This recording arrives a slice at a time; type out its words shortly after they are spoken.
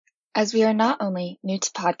As we are not only new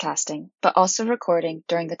to podcasting, but also recording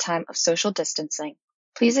during the time of social distancing,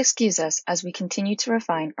 please excuse us as we continue to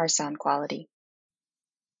refine our sound quality.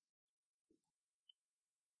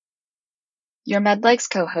 Your MedLegs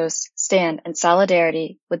co-hosts stand in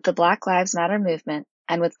solidarity with the Black Lives Matter movement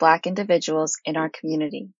and with Black individuals in our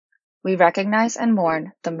community. We recognize and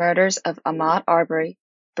mourn the murders of Ahmaud Arbery,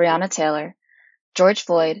 Breonna Taylor, George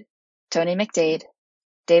Floyd, Tony McDade,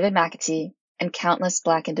 David McAtee, and countless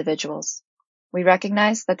Black individuals. We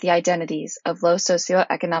recognize that the identities of low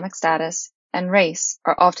socioeconomic status and race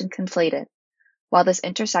are often conflated. While this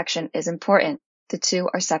intersection is important, the two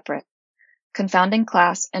are separate. Confounding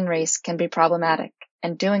class and race can be problematic,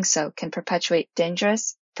 and doing so can perpetuate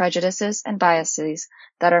dangerous prejudices and biases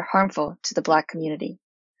that are harmful to the Black community.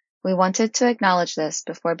 We wanted to acknowledge this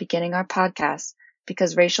before beginning our podcast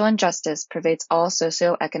because racial injustice pervades all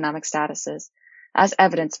socioeconomic statuses, as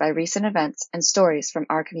evidenced by recent events and stories from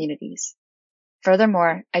our communities.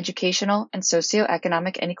 Furthermore, educational and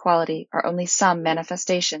socioeconomic inequality are only some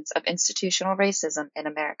manifestations of institutional racism in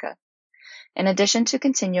America. In addition to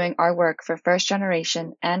continuing our work for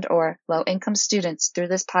first-generation and/or low-income students through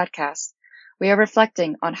this podcast, we are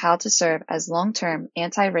reflecting on how to serve as long-term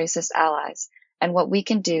anti-racist allies and what we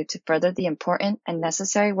can do to further the important and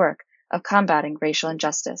necessary work of combating racial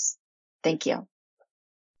injustice. Thank you.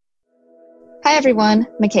 Hi everyone,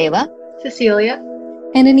 Michaela, Cecilia,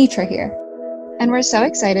 and Anitra here. And we're so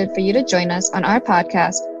excited for you to join us on our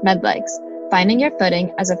podcast, MedLegs, Finding Your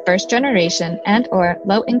Footing as a First-Generation and/or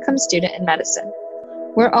Low-Income Student in Medicine.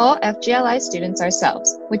 We're all FGLI students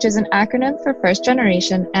ourselves, which is an acronym for First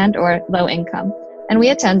Generation and/or Low Income, and we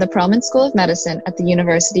attend the Perelman School of Medicine at the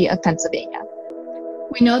University of Pennsylvania.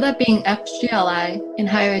 We know that being FGLI in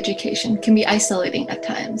higher education can be isolating at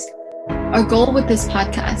times. Our goal with this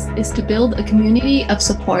podcast is to build a community of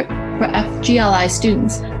support for FGLI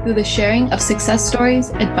students through the sharing of success stories,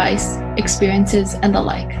 advice, experiences, and the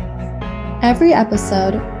like. Every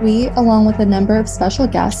episode, we, along with a number of special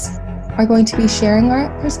guests, are going to be sharing our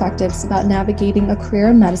perspectives about navigating a career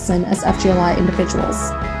in medicine as FGLI individuals.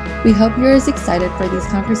 We hope you're as excited for these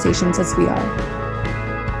conversations as we are.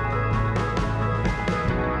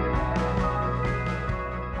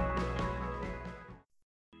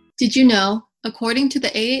 Did you know, according to the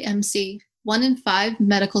AAMC, 1 in 5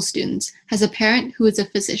 medical students has a parent who is a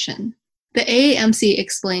physician? The AAMC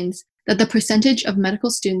explains that the percentage of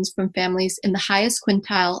medical students from families in the highest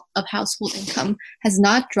quintile of household income has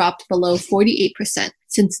not dropped below 48%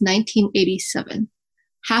 since 1987.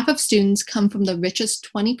 Half of students come from the richest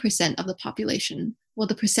 20% of the population, while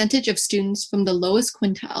the percentage of students from the lowest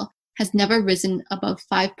quintile has never risen above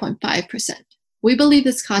 5.5%. We believe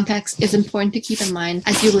this context is important to keep in mind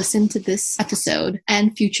as you listen to this episode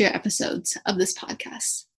and future episodes of this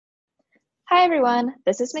podcast. Hi everyone,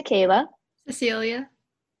 this is Michaela, Cecilia,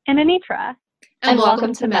 and Anitra. And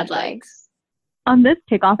welcome to MedLegs. On this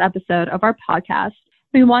kickoff episode of our podcast,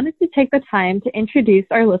 we wanted to take the time to introduce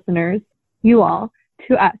our listeners, you all,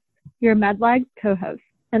 to us, your MedLegs co-hosts,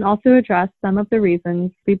 and also address some of the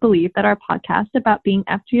reasons we believe that our podcast about being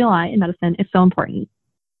FGLI in medicine is so important.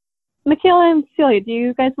 Michaela and Celia, do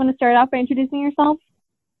you guys want to start off by introducing yourselves?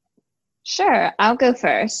 Sure, I'll go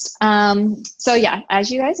first. As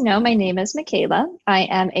you guys know, my name is Michaela. I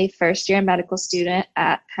am a first-year medical student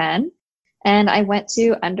at Penn, and I went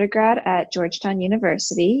to undergrad at Georgetown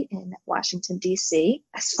University in Washington, D.C.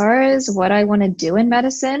 As far as what I want to do in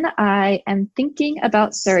medicine, I am thinking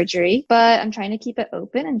about surgery, but I'm trying to keep it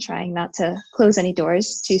open and trying not to close any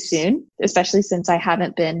doors too soon, especially since I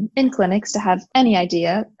haven't been in clinics to have any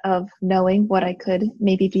idea of knowing what I could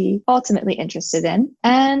maybe be ultimately interested in.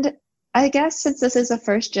 And I guess since this is a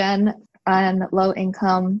first-gen and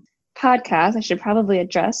low-income podcast, I should probably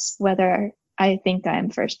address whether I think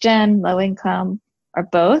I'm first-gen, low-income, or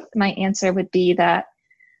both. My answer would be that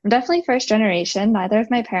I'm definitely first-generation. Neither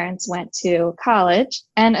of my parents went to college.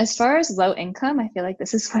 And as far as low-income, I feel like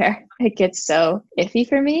this is where it gets so iffy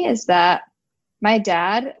for me, is that my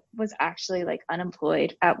dad was actually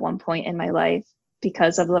unemployed at one point in my life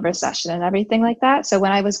because of the recession and everything like that. So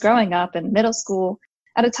when I was growing up in middle school,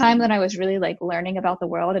 at a time when I was really learning about the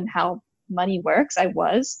world and how money works, I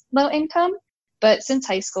was low income. But since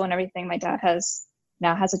high school and everything, my dad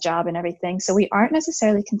now has a job and everything. So we aren't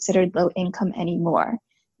necessarily considered low income anymore,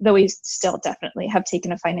 though we still definitely have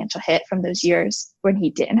taken a financial hit from those years when he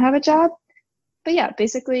didn't have a job. But yeah,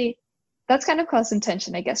 basically that's kind of caused some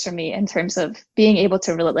tension, I guess, for me in terms of being able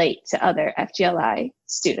to relate to other FGLI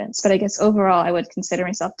students. But I guess overall, I would consider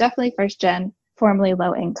myself definitely first gen, formerly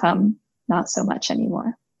low income, not so much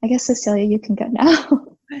anymore. I guess, Cecilia, you can go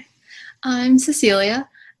now. I'm Cecilia.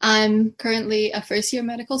 I'm currently a first-year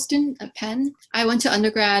medical student at Penn. I went to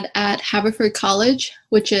undergrad at Haverford College,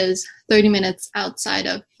 which is 30 minutes outside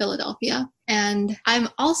of Philadelphia. And I'm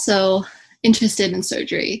also interested in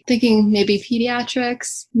surgery, thinking maybe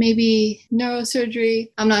pediatrics, maybe neurosurgery.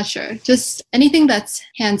 I'm not sure. Just anything that's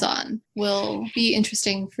hands-on will be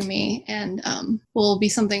interesting for me and will be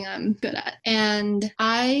something I'm good at. And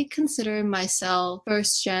I consider myself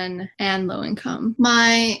first gen and low income.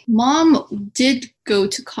 My mom did go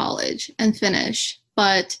to college and finish,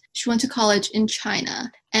 but she went to college in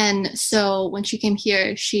China. And so when she came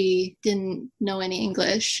here, she didn't know any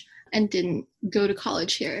English and didn't go to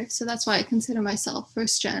college here. So that's why I consider myself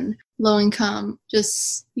first gen low income,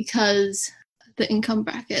 just because the income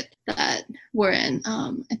bracket that we're in.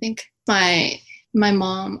 I think my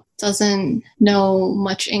mom doesn't know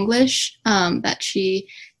much English, that she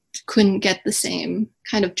couldn't get the same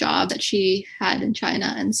kind of job that she had in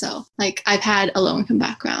China. And so like I've had a low income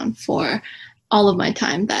background for all of my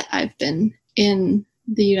time that I've been in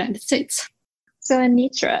the United States. So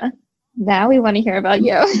Anitra, now we want to hear about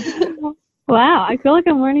you. Wow, I feel like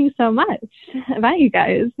I'm learning so much about you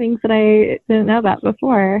guys, things that I didn't know about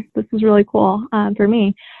before. This is really cool for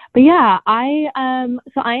me. But yeah, I am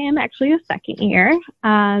actually a second year,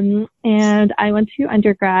 and I went to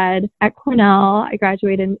undergrad at Cornell. I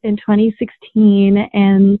graduated in 2016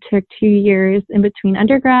 and took 2 years in between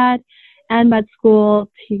undergrad and med school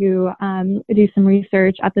to do some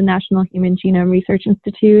research at the National Human Genome Research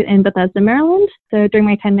Institute in Bethesda, Maryland. So during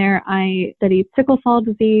my time there, I studied sickle cell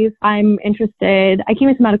disease. I came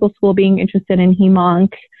into medical school being interested in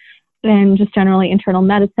hem-onc and just generally internal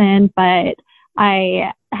medicine, but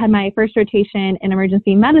I had my first rotation in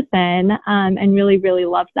emergency medicine and really, really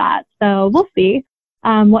loved that. So we'll see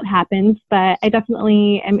what happens, but I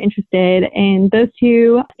definitely am interested in those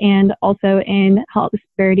two and also in health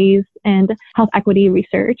disparities and health equity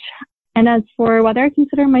research. And as for whether I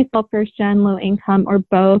consider myself first gen, low income, or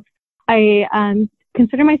both, I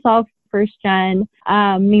consider myself first gen.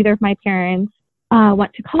 Neither of my parents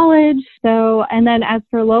went to college. So, and then as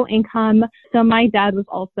for low income, so my dad was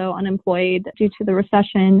also unemployed due to the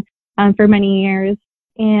recession for many years.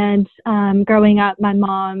 And growing up, my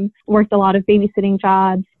mom worked a lot of babysitting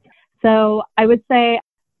jobs. So I would say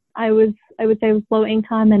I was low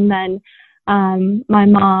income, and then my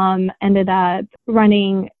mom ended up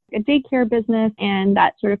running a daycare business, and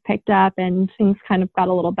that sort of picked up, and things kind of got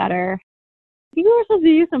a little better. I think we're supposed to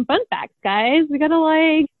do some fun facts, guys. We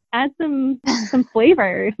gotta add some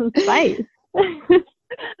flavor, some spice.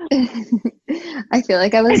 I feel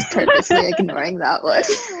like I was purposely ignoring that one.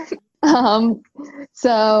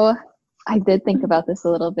 So I did think about this a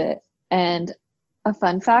little bit, and a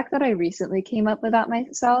fun fact that I recently came up with about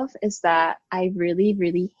myself is that I really,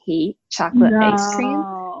 really hate chocolate ice cream,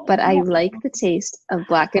 but I like the taste of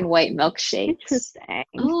black and white milkshakes. Interesting.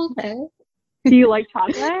 Oh, okay. Do you like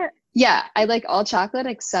chocolate? Yeah, I like all chocolate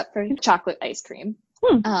except for chocolate ice cream.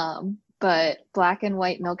 But black and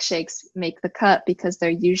white milkshakes make the cut because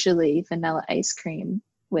they're usually vanilla ice cream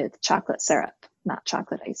with chocolate syrup, not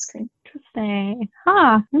chocolate ice cream. Interesting.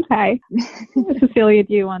 Okay. Cecilia,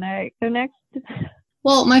 do you want to go next?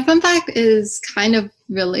 Well, my fun fact is kind of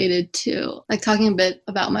related to talking a bit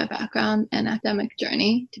about my background and academic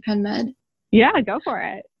journey to Penn Med. Yeah, go for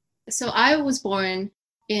it. So I was born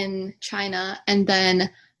in China, and then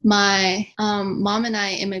my mom and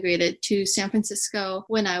I immigrated to San Francisco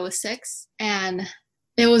when I was 6, and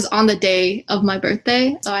it was on the day of my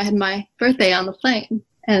birthday. So I had my birthday on the plane,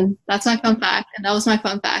 and that's my fun fact. And that was my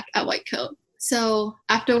fun fact at White Coat. So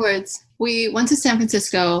afterwards, we went to San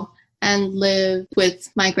Francisco and lived with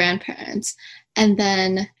my grandparents. And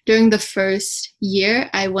then during the first year,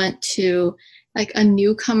 I went to a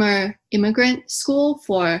newcomer immigrant school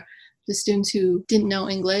for the students who didn't know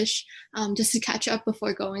English, just to catch up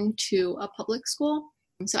before going to a public school.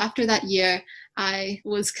 So after that year, I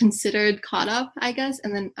was considered caught up, I guess.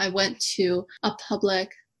 And then I went to a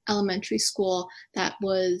public elementary school that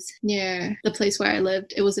was near the place where I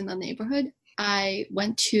lived. It was in the neighborhood. I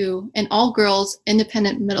went to an all-girls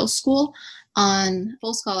independent middle school on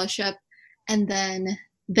full scholarship. And then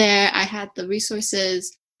there I had the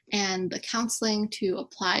resources and the counseling to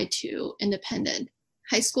apply to independent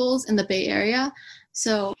high schools in the Bay Area.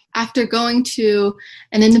 So after going to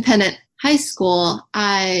an independent high school,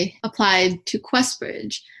 I applied to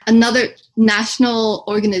Questbridge, another national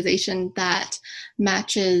organization that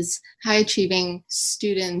matches high-achieving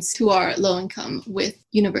students who are low-income with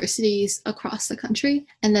universities across the country.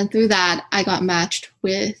 And then through that, I got matched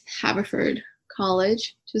with Haverford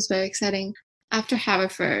College, which was very exciting. After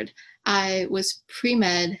Haverford, I was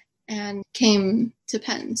pre-med and came to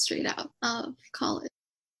Penn straight out of college.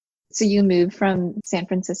 So you moved from San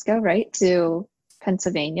Francisco, right, to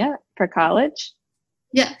Pennsylvania for college?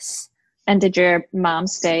 Yes. And did your mom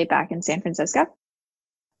stay back in San Francisco?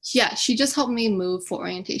 Yeah, she just helped me move for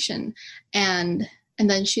orientation, and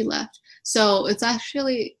then she left. So it's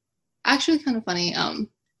actually kind of funny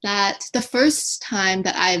that the first time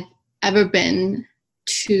that I've ever been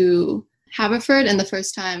to Haverford and the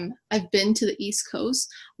first time I've been to the East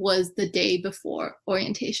Coast was the day before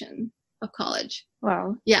orientation of college.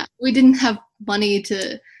 Wow. Yeah, we didn't have money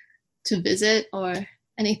to visit or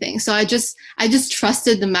anything. So I just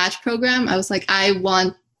trusted the match program. I was like, I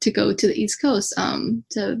want to go to the East Coast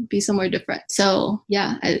to be somewhere different. So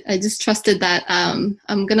yeah, I just trusted that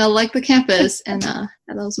I'm gonna like the campus, and that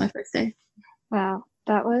was my first day. Wow,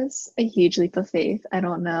 that was a huge leap of faith. I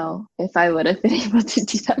don't know if I would have been able to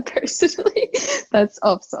do that personally. That's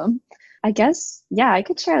awesome. I guess, yeah, I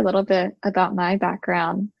could share a little bit about my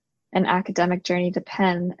background and academic journey to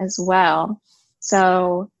Penn as well.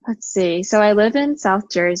 So let's see. So I live in South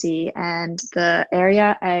Jersey, and the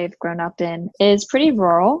area I've grown up in is pretty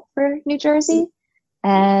rural for New Jersey.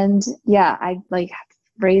 And yeah, I like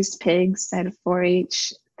raised pigs, I had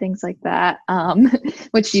 4-H, things like that,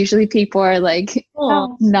 which usually people are like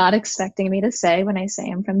not expecting me to say when I say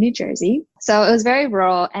I'm from New Jersey. So it was very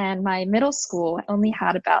rural, and my middle school only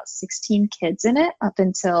had about 16 kids in it up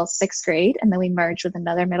until 6th grade, and then we merged with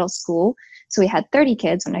another middle school. So we had 30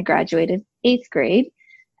 kids when I graduated 8th grade.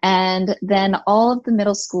 And then all of the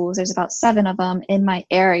middle schools, there's about 7 of them in my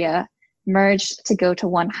area, merged to go to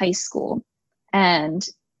one high school. And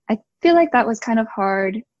I feel like that was kind of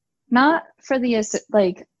hard, not for the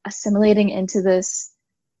like assimilating into this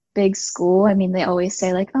big school. I mean, they always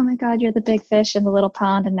say like, oh my God, you're the big fish in the little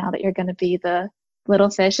pond, and now that you're going to be the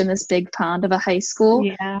little fish in this big pond of a high school.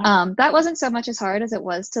 Yeah. That wasn't so much as hard as it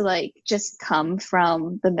was to like just come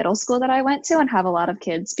from the middle school that I went to and have a lot of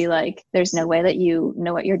kids be like, there's no way that you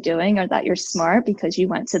know what you're doing or that you're smart because you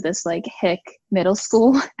went to this like hick middle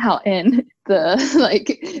school out in the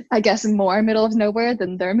like, I guess, more middle of nowhere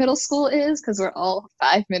than their middle school is, because we're all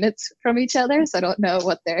 5 minutes from each other. So I don't know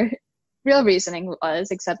what their real reasoning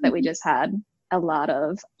was, except that we just had a lot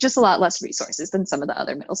less resources than some of the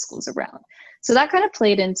other middle schools around. So that kind of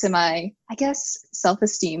played into my, I guess,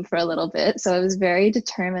 self-esteem for a little bit. So I was very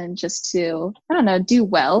determined just to, I don't know, do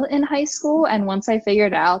well in high school. And once I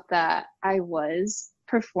figured out that I was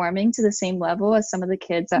performing to the same level as some of the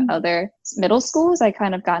kids at other middle schools, I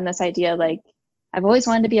kind of gotten this idea like, I've always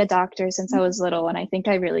wanted to be a doctor since I was little, and I think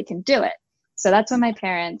I really can do it. So that's when my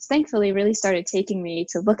parents, thankfully, really started taking me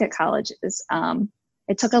to look at colleges.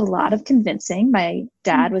 It took a lot of convincing. My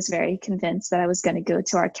dad was very convinced that I was going to go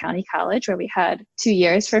to our county college where we had 2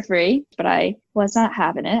 years for free, but I was not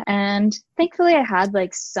having it. And thankfully I had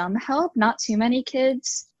like some help. Not too many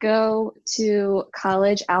kids go to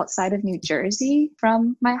college outside of New Jersey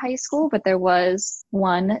from my high school, but there was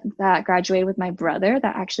one that graduated with my brother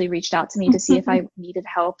that actually reached out to me to see if I needed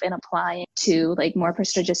help in applying to like more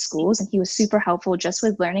prestigious schools. And he was super helpful just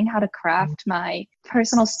with learning how to craft my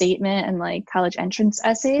personal statement and like college entrance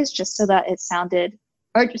essays, just so that it sounded,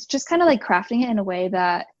 or just kind of like crafting it in a way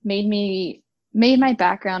that made my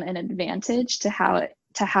background an advantage to how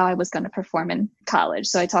I was going to perform in college.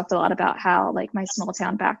 So I talked a lot about how like my small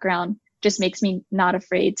town background just makes me not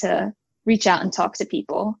afraid to reach out and talk to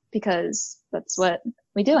people, because that's what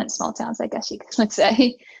we do in small towns, I guess you could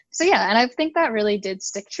say. So yeah, and I think that really did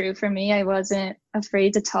stick true for me. I wasn't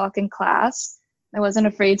afraid to talk in class. I wasn't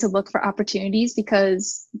afraid to look for opportunities,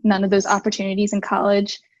 because none of those opportunities in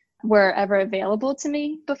college were ever available to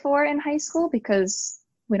me before in high school, because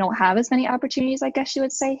we don't have as many opportunities, I guess you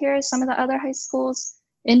would say, here as some of the other high schools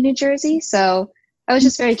in New Jersey. So I was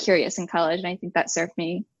just very curious in college, and I think that served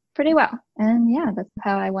me pretty well. And yeah, that's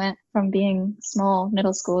how I went from being small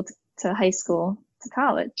middle school to high school to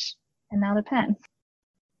college, and now to Penn.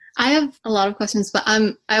 I have a lot of questions, but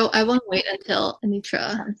I want to wait until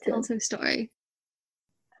Anitra tells her story.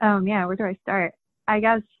 Yeah, where do I start? I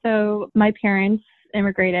guess so. My parents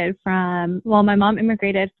immigrated my mom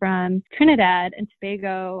immigrated from Trinidad and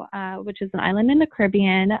Tobago, which is an island in the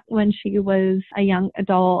Caribbean, when she was a young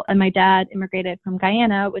adult. And my dad immigrated from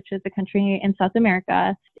Guyana, which is a country in South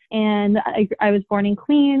America. And I was born in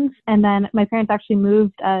Queens. And then my parents actually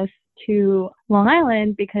moved us to Long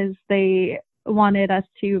Island because they wanted us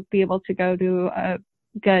to be able to go to a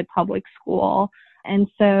good public school. And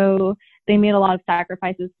so they made a lot of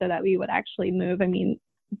sacrifices so that we would actually move. I mean,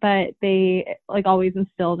 but they like always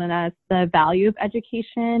instilled in us the value of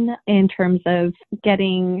education in terms of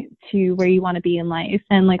getting to where you want to be in life,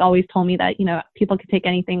 and like always told me that, you know, people can take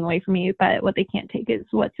anything away from you, but what they can't take is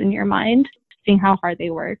what's in your mind. seeing how hard they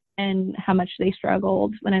worked and how much they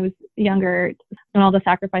struggled when I was younger, and all the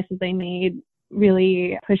sacrifices they made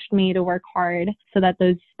really pushed me to work hard so that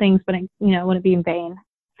those things wouldn't be in vain.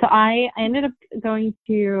 So I ended up going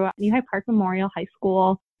to Lehigh Park Memorial High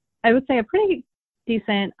School. I would say a pretty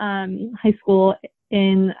decent high school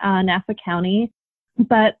in Nassau County.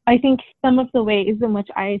 But I think some of the ways in which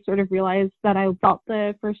I sort of realized that I felt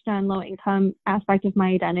the first-gen low-income aspect of my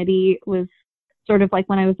identity was sort of like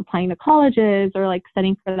when I was applying to colleges or like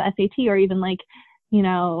studying for the SAT, or even like,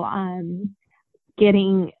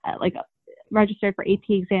 getting like registered for AP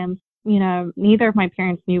exams. Neither of my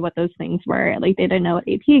parents knew what those things were. Like, they didn't know what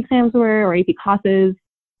AP exams were or AP classes,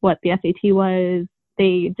 what the SAT was.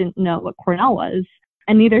 They didn't know what Cornell was.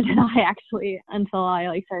 And neither did I, actually, until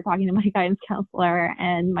I started talking to my guidance counselor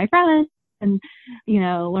and my friends and,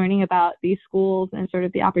 learning about these schools and sort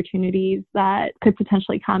of the opportunities that could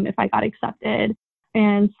potentially come if I got accepted.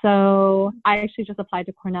 And so I actually just applied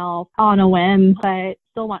to Cornell on a whim, but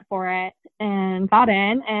still went for it and got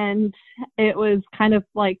in. And it was kind of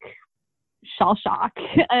like shell shock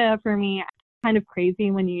for me. Kind of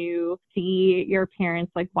crazy when you see your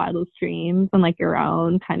parents' like wildest dreams and like your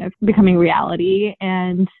own kind of becoming reality.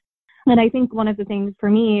 And I think one of the things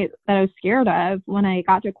for me that I was scared of when I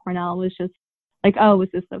got to Cornell was just like, oh, was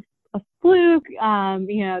this a fluke? I'm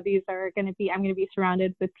going to be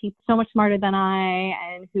surrounded with people so much smarter than I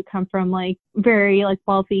and who come from like very like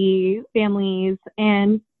wealthy families.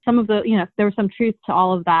 And some of the, there was some truth to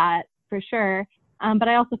all of that for sure. But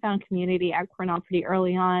I also found community at Cornell pretty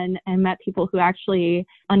early on and met people who actually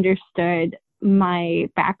understood my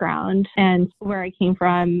background and where I came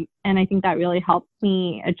from. And I think that really helped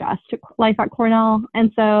me adjust to life at Cornell.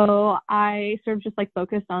 And so I sort of just like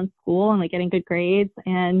focused on school and like getting good grades.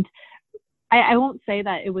 And I won't say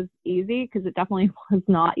that it was easy, because it definitely was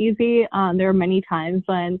not easy. There were many times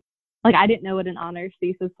when like I didn't know what an honors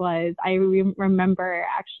thesis was. I remember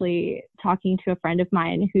actually talking to a friend of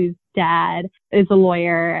mine whose dad is a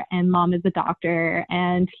lawyer and mom is a doctor,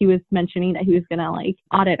 and he was mentioning that he was going to like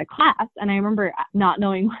audit a class. And I remember not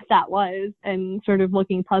knowing what that was and sort of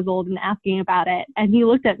looking puzzled and asking about it. And he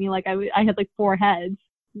looked at me like I had like four heads.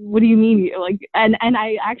 What do you mean? And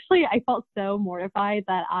I felt so mortified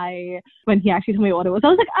that when he actually told me what it was, I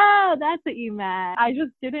was like, oh, that's what you meant. I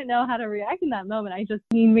just didn't know how to react in that moment.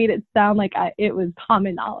 He made it sound like it was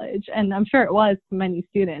common knowledge. And I'm sure it was to many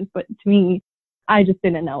students, but to me, I just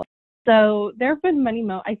didn't know it. So there have been many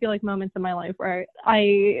moments in my life where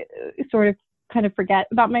I sort of kind of forget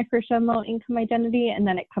about my first-gen low-income identity, and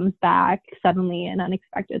then it comes back suddenly and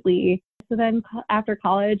unexpectedly. So then after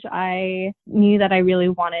college, I knew that I really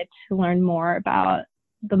wanted to learn more about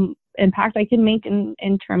the impact I can make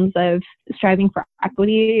in terms of striving for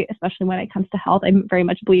equity, especially when it comes to health. I'm very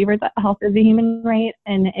much a believer that health is a human right,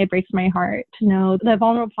 and it breaks my heart to know that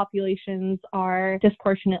vulnerable populations are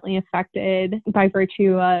disproportionately affected by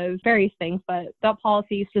virtue of various things, but the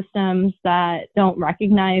policy systems that don't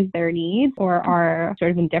recognize their needs or are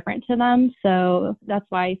sort of indifferent to them. So that's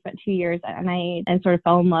why I spent 2 years at NIH and sort of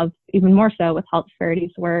fell in love even more so with health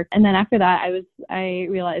disparities work. And then after that, I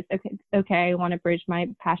realized, okay, I want to bridge my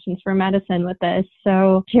passions for medicine with this.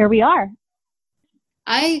 So here we are.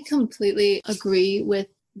 I completely agree with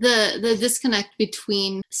the disconnect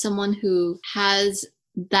between someone who has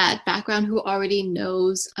that background, who already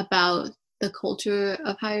knows about the culture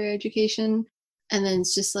of higher education, and then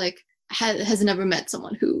it's just like has never met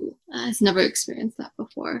someone who has never experienced that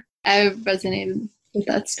before. I resonated with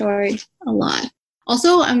that story a lot.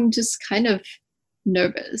 Also, I'm just kind of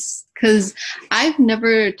nervous because I've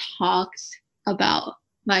never talked about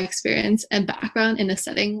my experience and background in a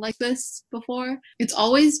setting like this before. It's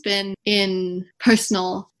always been in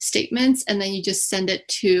personal statements, and then you just send it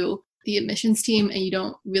to the admissions team and you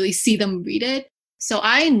don't really see them read it. So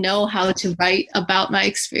I know how to write about my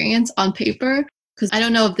experience on paper, because I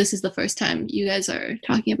don't know if this is the first time you guys are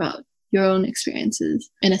talking about your own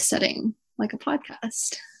experiences in a setting like a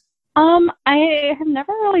podcast. I have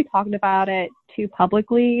never really talked about it too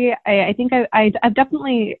publicly. I think I've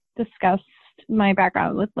definitely discussed my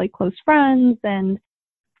background with like close friends and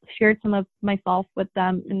shared some of myself with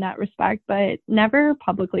them in that respect, but never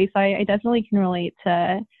publicly. So I definitely can relate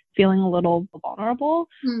to feeling a little vulnerable.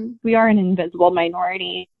 We are an invisible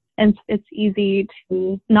minority, and it's easy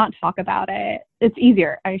to not talk about it. It's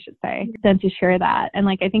easier, I should say, than to share that. And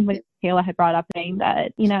like, I think what Kayla had brought up, saying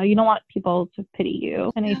that, you don't want people to pity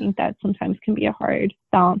you. And I think that sometimes can be a hard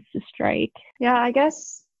balance to strike. Yeah, I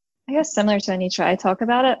guess similar to Anitra, I talk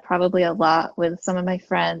about it probably a lot with some of my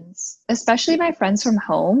friends, especially my friends from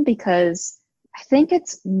home, because I think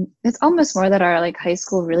it's almost more that our like high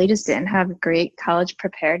school really just didn't have great college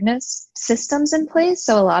preparedness systems in place.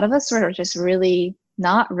 So a lot of us were just really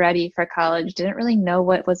not ready for college, didn't really know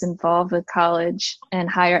what was involved with college and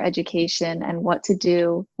higher education and what to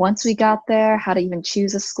do once we got there, how to even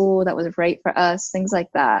choose a school that was right for us, things like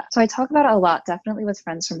that. So I talk about it a lot, definitely with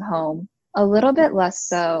friends from home, a little bit less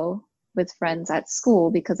so with friends at school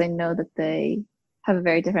because I know that they have a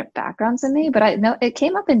very different backgrounds than me, but I know it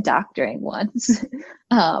came up in doctoring once.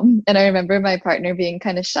 And I remember my partner being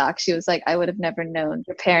kind of shocked. She was like, I would have never known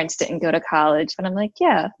your parents didn't go to college. And I'm like,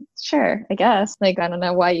 yeah, sure, I guess. Like, I don't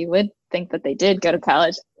know why you would think that they did go to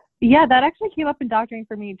college. Yeah, that actually came up in doctoring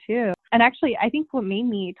for me too. And actually, I think what made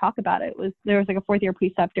me talk about it was there was like a fourth year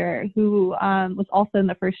preceptor who was also in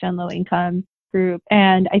the first gen low income group.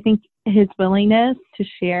 And I think his willingness to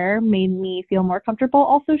share made me feel more comfortable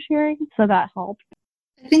also sharing. So that helped.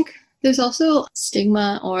 I think there's also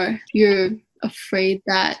stigma, or you're afraid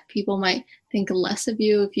that people might think less of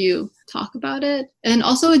you if you talk about it. And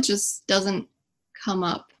also it just doesn't come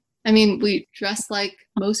up. I mean, we dress like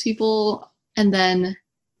most people, and then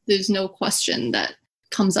there's no question that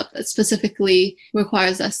comes up that specifically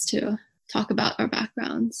requires us to talk about our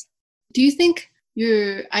backgrounds. Do you think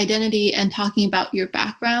your identity and talking about your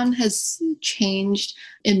background has changed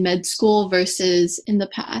in med school versus in the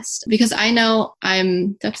past? Because I know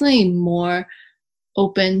I'm definitely more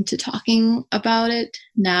open to talking about it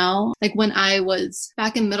now. Like when I was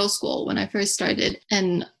back in middle school, when I first started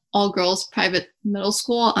an all-girls private middle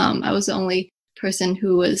school, I was the only person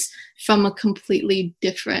who was from a completely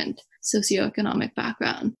different socioeconomic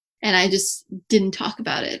background. And I just didn't talk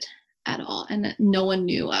about it at all. And no one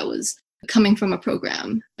knew I was coming from a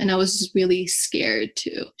program, and I was just really scared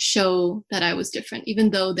to show that I was different,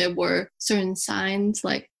 even though there were certain signs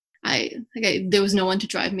like there was no one to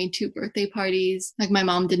drive me to birthday parties, like my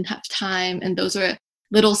mom didn't have time, and those were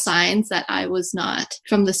little signs that I was not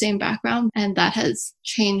from the same background. And that has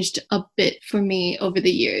changed a bit for me over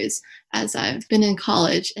the years as I've been in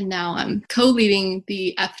college, and now I'm co-leading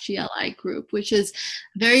the FGLI group, which is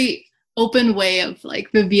a very open way of like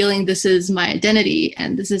revealing this is my identity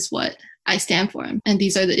and this is what I stand for, and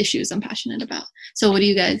these are the issues I'm passionate about. So what do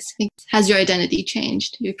you guys think? Has your identity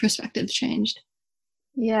changed? Your perspective changed?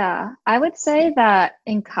 Yeah, I would say that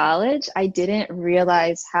in college, I didn't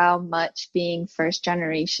realize how much being first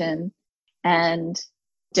generation and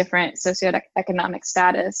different socioeconomic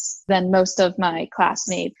status than most of my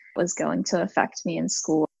classmates was going to affect me in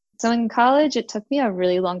school. So in college, it took me a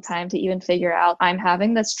really long time to even figure out I'm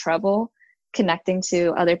having this trouble connecting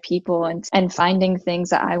to other people and finding things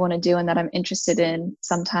that I want to do and that I'm interested in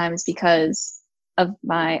sometimes because of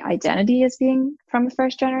my identity as being from a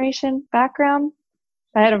first generation background.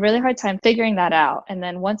 I had a really hard time figuring that out. And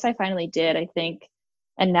then once I finally did, I think,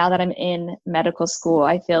 and now that I'm in medical school,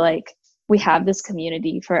 I feel like we have this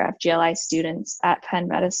community for FGLI students at Penn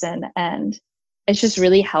Medicine. And it's just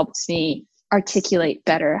really helped me articulate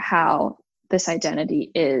better how this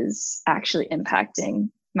identity is actually impacting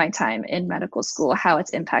my time in medical school, how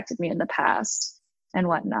it's impacted me in the past and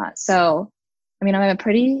whatnot. So, I mean, I'm a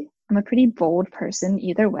pretty bold person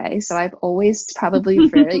either way. So I've always probably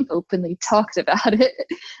very openly talked about it.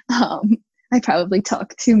 I probably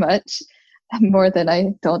talk too much, more than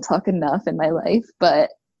I don't talk enough in my life.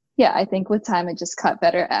 But yeah, I think with time, I just got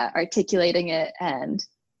better at articulating it and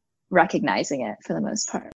recognizing it for the most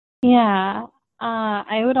part. Yeah,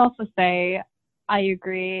 I would also say I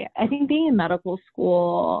agree. I think being in medical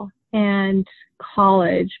school and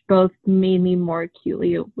college both made me more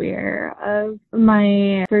acutely aware of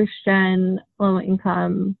my first gen low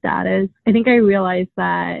income status. I think I realized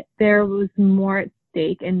that there was more at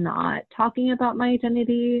stake in not talking about my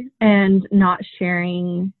identity and not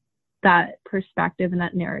sharing that perspective and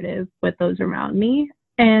that narrative with those around me.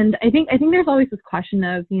 And I think there's always this question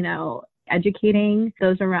of, educating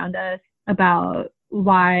those around us about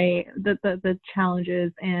why the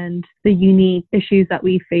challenges and the unique issues that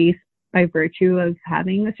we face by virtue of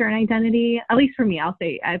having a certain identity. At least for me, I'll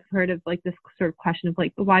say I've heard of like this sort of question of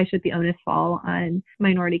like, why should the onus fall on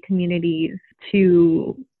minority communities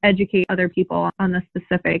to educate other people on a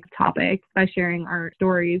specific topic by sharing our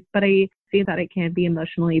stories? But I see that it can be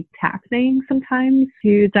emotionally taxing sometimes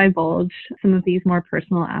to divulge some of these more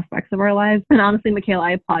personal aspects of our lives. And honestly, Michaela,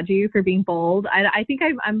 I applaud you for being bold. I think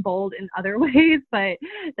I'm bold in other ways, but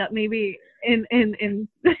that maybe in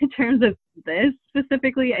terms of this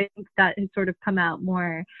specifically, I think that has sort of come out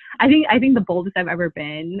more. I think the boldest I've ever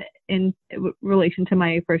been in relation to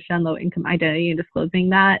my first gen low income identity and disclosing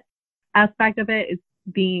that aspect of it is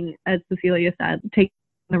being, as Cecilia said, taking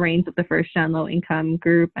the reins of the first gen low income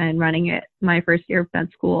group and running it my first year of med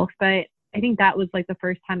school. But I think that was like the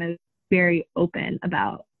first time I was very open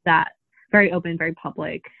about that, very open, very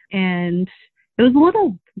public. And it was a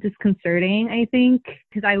little disconcerting, I think,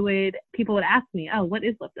 because people would ask me, oh, what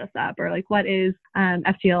is Lift Us Up? Or like, what is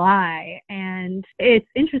FGLI? And it's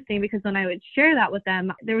interesting because when I would share that with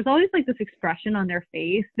them, there was always like this expression on their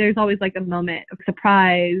face. There's always like a moment of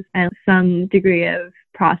surprise and some degree of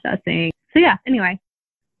processing. So yeah, anyway,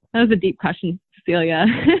 that was a deep question, Cecilia.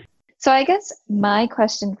 So I guess my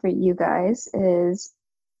question for you guys is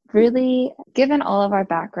really, given all of our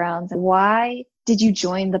backgrounds, why did you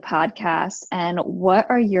join the podcast, and what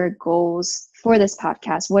are your goals for this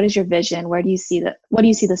podcast? What is your vision? What do you see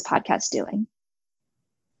this podcast doing?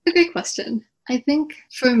 A great question. I think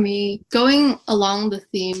for me, going along the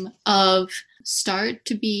theme of start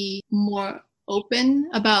to be more open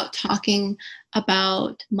about talking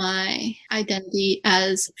about my identity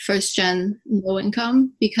as first gen low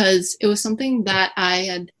income, because it was something that I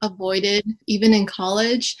had avoided even in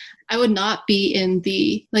college. I would not be in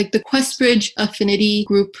the Questbridge affinity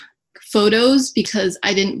group photos because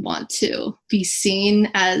I didn't want to be seen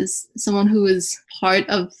as someone who was part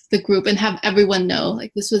of the group and have everyone know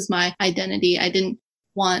like this was my identity. I didn't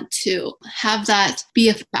want to have that be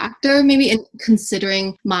a factor maybe in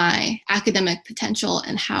considering my academic potential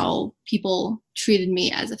and how people treated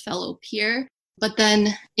me as a fellow peer. But then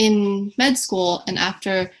in med school and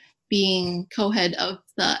after being co-head of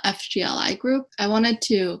the FGLI group, I wanted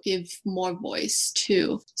to give more voice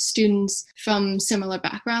to students from similar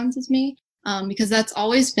backgrounds as me. Because that's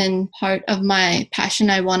always been part of my passion.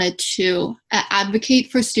 I wanted to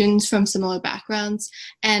advocate for students from similar backgrounds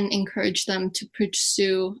and encourage them to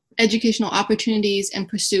pursue educational opportunities and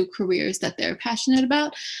pursue careers that they're passionate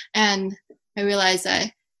about. And I realized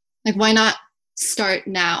that, why not start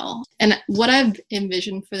now? And what I've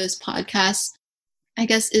envisioned for this podcast, I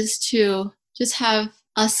guess, is to just have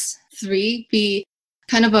us three be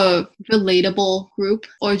kind of a relatable group,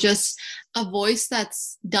 or just a voice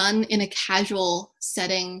that's done in a casual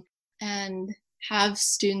setting, and have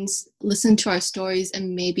students listen to our stories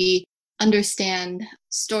and maybe understand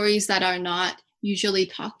stories that are not usually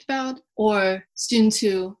talked about, or students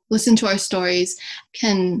who listen to our stories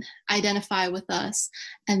can identify with us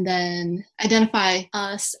and then identify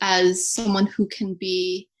us as someone who can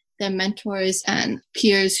be their mentors and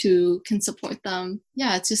peers who can support them.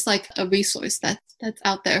 Yeah, it's just like a resource that's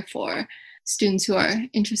out there for students who are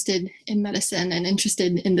interested in medicine and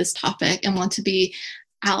interested in this topic and want to be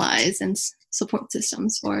allies and support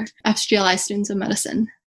systems for FGLI students in medicine.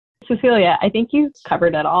 Cecilia, I think you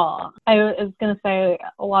covered it all. I was going to say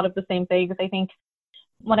a lot of the same things. I think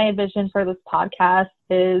what I envision for this podcast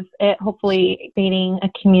is it hopefully creating a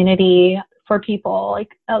community for people, like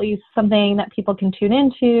at least something that people can tune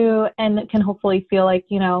into and that can hopefully feel like,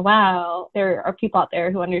 wow, there are people out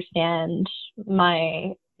there who understand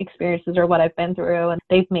my experiences or what I've been through, and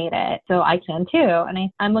they've made it, so I can too.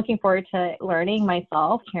 And I'm looking forward to learning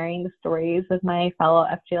myself, hearing the stories of my fellow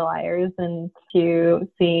FGLIers, and to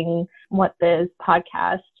seeing what this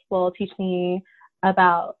podcast will teach me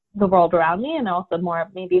about the world around me, and also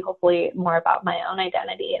hopefully more about my own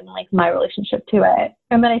identity and like my relationship to it.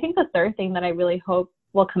 And then I think the third thing that I really hope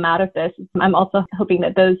will come out of this, I'm also hoping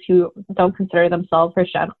that those who don't consider themselves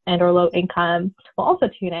first gen and or low income will also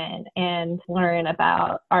tune in and learn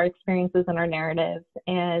about our experiences and our narratives,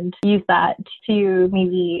 and use that to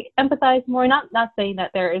maybe empathize more. Not saying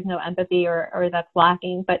that there is no empathy or that's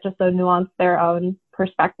lacking, but just so nuance their own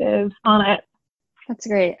perspectives on it. That's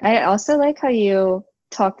great. I also like how you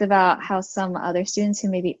talked about how some other students who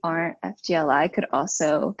maybe aren't FGLI could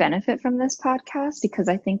also benefit from this podcast, because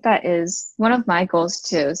I think that is one of my goals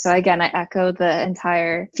too. So again, I echo the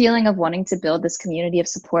entire feeling of wanting to build this community of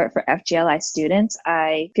support for FGLI students.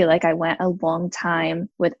 I feel like I went a long time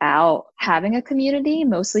without having a community,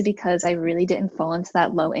 mostly because I really didn't fall into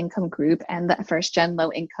that low income group, and the first gen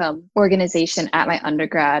low income organization at my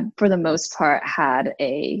undergrad for the most part had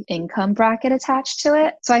a income bracket attached to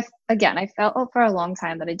it. So I felt for a long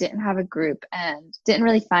time that I didn't have a group, and didn't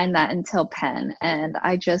really find that until Penn. And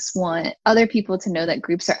I just want other people to know that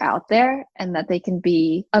groups are out there and that they can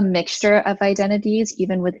be a mixture of identities,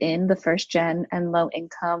 even within the first gen and low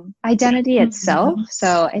income identity itself.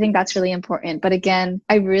 So I think that's really important. But again,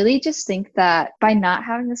 I really just think that by not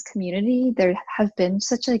having this community, there has been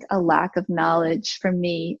such a lack of knowledge for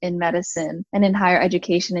me in medicine and in higher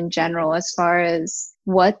education in general, as far as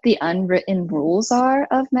what the unwritten rules are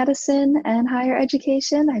of medicine and higher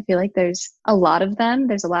education. I feel like there's a lot of them.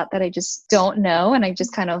 There's a lot that I just don't know, and I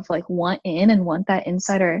just kind of want that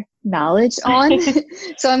insider knowledge on.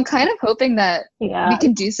 So I'm kind of hoping that Yeah. we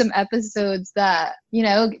can do some episodes that, you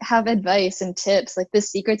know, have advice and tips, like the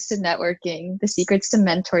secrets to networking, the secrets to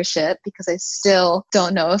mentorship, because I still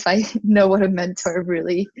don't know if I know what a mentor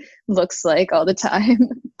really looks like all the time.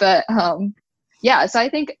 But yeah, so I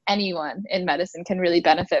think anyone in medicine can really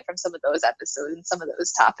benefit from some of those episodes and some of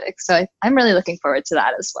those topics. So I'm really looking forward to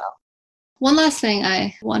that as well. One last thing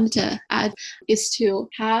I wanted to add is to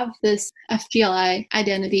have this FGLI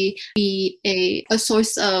identity be a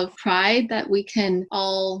source of pride that we can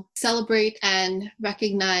all celebrate and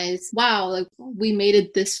recognize, wow, like we made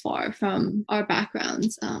it this far from our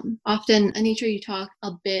backgrounds. Often, Anitra, you talk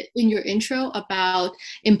a bit in your intro about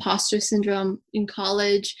imposter syndrome in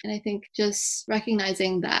college. And I think just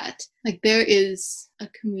recognizing that like there is a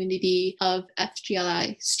community of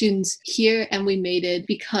FGLI students here, and we made it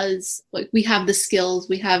because like we have the skills,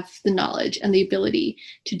 we have the knowledge and the ability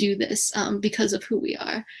to do this because of who we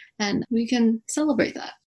are, and we can celebrate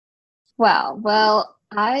that. Wow. Well,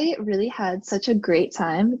 I really had such a great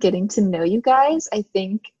time getting to know you guys. I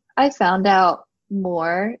think I found out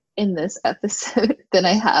more in this episode than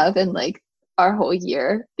I have in like our whole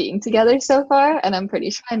year being together so far. And I'm pretty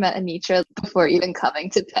sure I met Anitra before even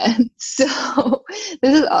coming to Penn. So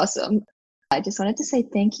this is awesome. I just wanted to say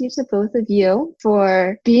thank you to both of you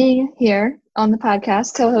for being here on the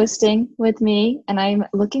podcast, co-hosting with me. And I'm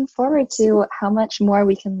looking forward to how much more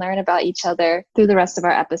we can learn about each other through the rest of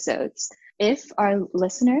our episodes. If our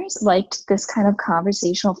listeners liked this kind of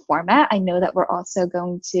conversational format, I know that we're also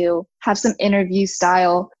going to have some interview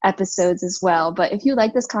style episodes as well. But if you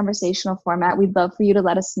like this conversational format, we'd love for you to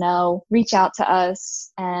let us know, reach out to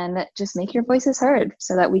us, and just make your voices heard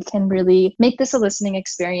so that we can really make this a listening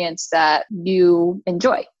experience that you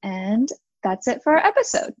enjoy. And that's it for our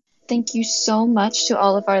episode. Thank you so much to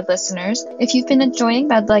all of our listeners. If you've been enjoying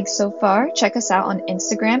MedLegs so far, check us out on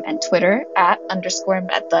Instagram and Twitter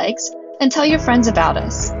 @_MedLegs. And tell your friends about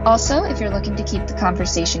us. Also, if you're looking to keep the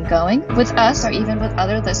conversation going with us or even with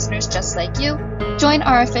other listeners just like you, join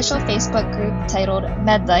our official Facebook group titled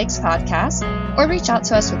MedLegs Podcast, or reach out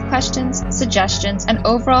to us with questions, suggestions, and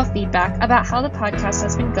overall feedback about how the podcast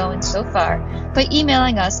has been going so far by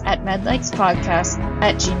emailing us at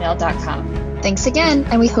medlegspodcast@gmail.com. Thanks again,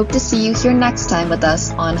 and we hope to see you here next time with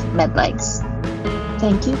us on MedLegs.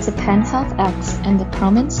 Thank you to Penn Health X and the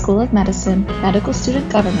Perelman School of Medicine Medical Student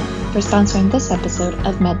Government for sponsoring this episode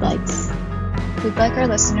of MedLegs. We'd like our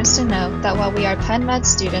listeners to know that while we are Penn Med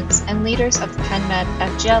students and leaders of the Penn Med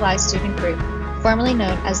FGLI student group, formerly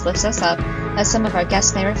known as Lifts Us Up, as some of our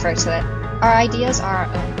guests may refer to it, our ideas are our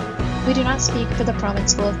own. We do not speak for the Perelman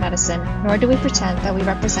School of Medicine, nor do we pretend that we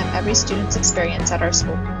represent every student's experience at our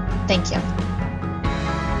school. Thank you.